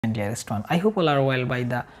Dearest one, I hope all are well by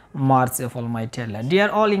the mercy of Almighty Allah. Dear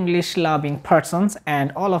all English loving persons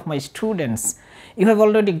and all of my students, you have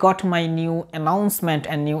already got my new announcement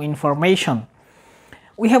and new information.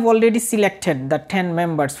 We have already selected the 10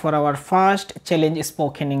 members for our first Challenge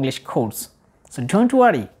Spoken English course. So don't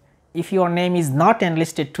worry if your name is not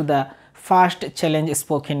enlisted to the first Challenge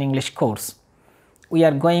Spoken English course. We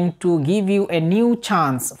are going to give you a new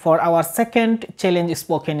chance for our second Challenge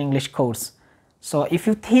Spoken English course. So if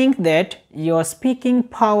you think that your speaking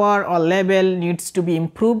power or level needs to be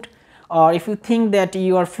improved, or if you think that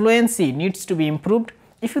your fluency needs to be improved,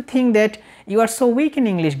 if you think that you are so weak in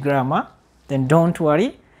English grammar, then don't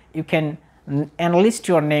worry, you can enlist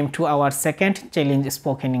your name to our second Challenge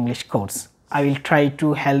Spoken English course. I will try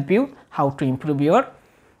to help you how to improve your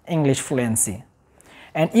English fluency.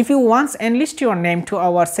 And if you once enlist your name to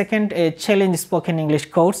our second Challenge Spoken English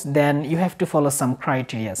course, then you have to follow some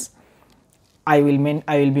criteria. I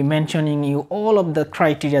will be mentioning you all of the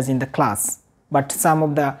criteria in the class, but some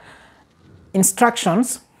of the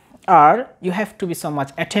instructions are you have to be so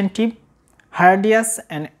much attentive, hardious,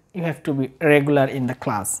 and you have to be regular in the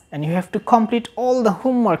class, and you have to complete all the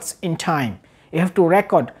homeworks in time. You have to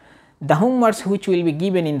record the homeworks which will be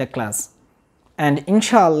given in the class, and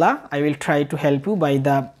inshallah I will try to help you by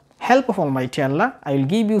the help of Almighty Allah. I will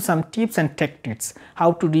give you some tips and techniques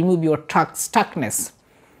how to remove your stuckness,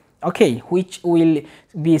 okay, which will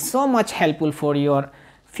be so much helpful for your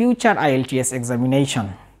future IELTS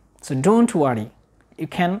examination. So don't worry, you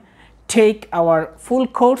can take our full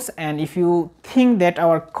course, and if you think that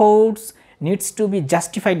our course needs to be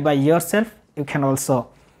justified by yourself, you can also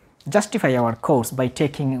justify our course by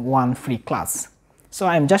taking one free class. So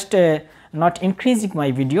I am just not increasing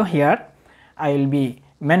my video here. I will be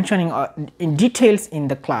mentioning in details in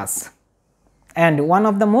the class. And one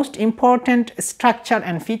of the most important structure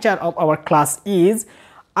and feature of our class is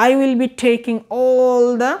I will be taking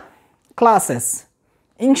all the classes.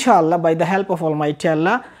 Inshallah, by the help of Almighty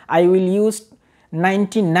Allah, I will use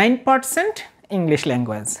 99% English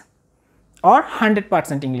language or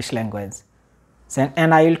 100% English language. So,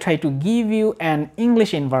 and I will try to give you an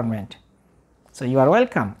English environment. So you are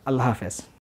welcome. Allah Hafiz.